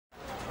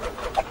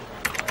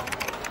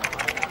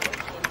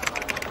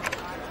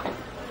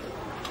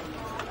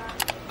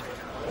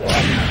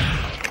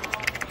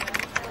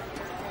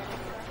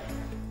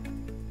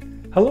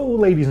Hello,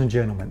 ladies and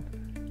gentlemen.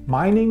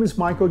 My name is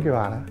Michael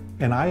Guevara,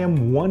 and I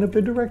am one of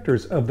the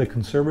directors of the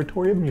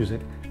Conservatory of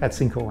Music at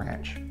Cinco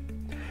Ranch.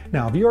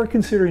 Now, if you are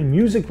considering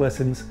music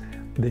lessons,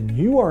 then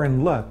you are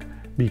in luck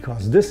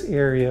because this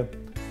area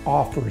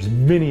offers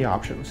many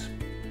options.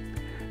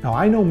 Now,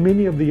 I know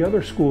many of the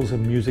other schools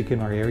of music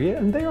in our area,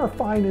 and they are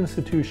fine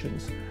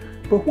institutions.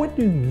 But what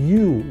do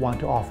you want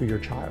to offer your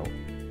child?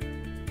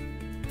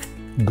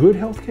 Good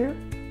health care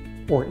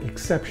or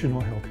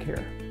exceptional health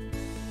care?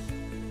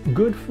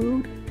 Good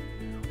food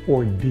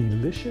or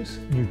delicious,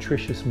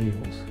 nutritious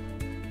meals?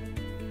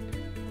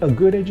 A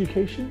good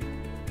education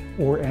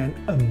or an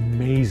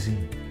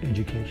amazing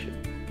education?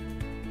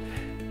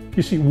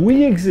 You see,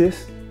 we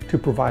exist to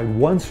provide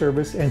one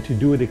service and to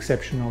do it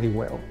exceptionally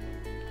well.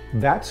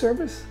 That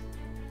service?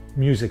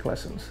 Music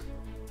lessons.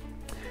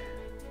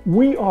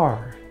 We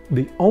are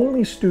the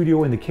only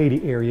studio in the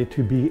Katy area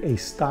to be a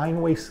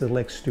Steinway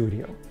Select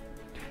studio.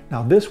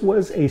 Now, this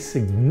was a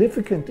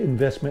significant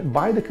investment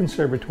by the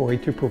Conservatory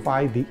to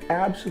provide the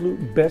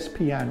absolute best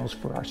pianos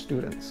for our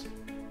students.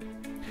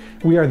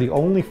 We are the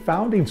only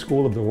founding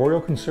school of the Royal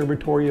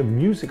Conservatory of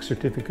Music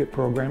certificate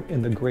program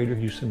in the greater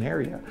Houston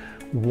area,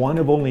 one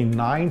of only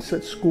 9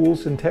 such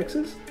schools in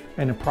Texas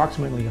and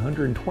approximately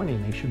 120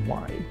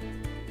 nationwide.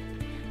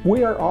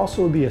 We are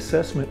also the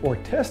assessment or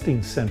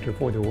testing center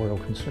for the Royal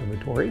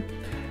Conservatory,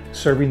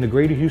 serving the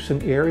greater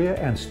Houston area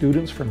and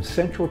students from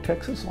Central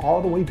Texas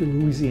all the way to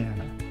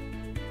Louisiana.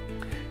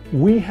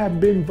 We have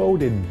been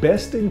voted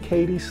Best in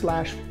Katy /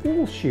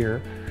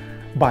 Full-Share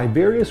by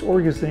various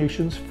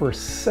organizations for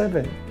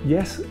 7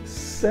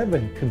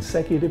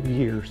 consecutive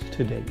years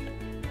to date.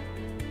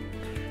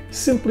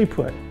 Simply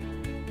put,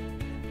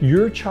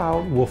 your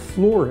child will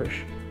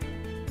flourish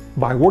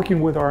by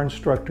working with our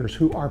instructors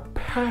who are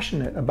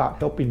passionate about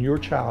helping your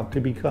child to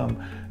become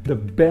the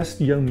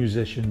best young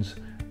musicians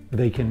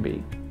they can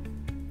be.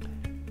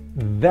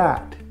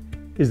 That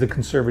is the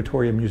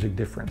Conservatory of Music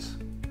difference.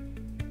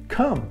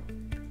 Come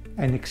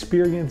and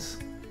experience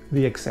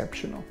the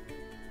exceptional.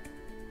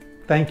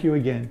 Thank you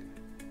again,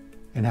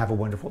 and have a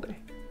wonderful day.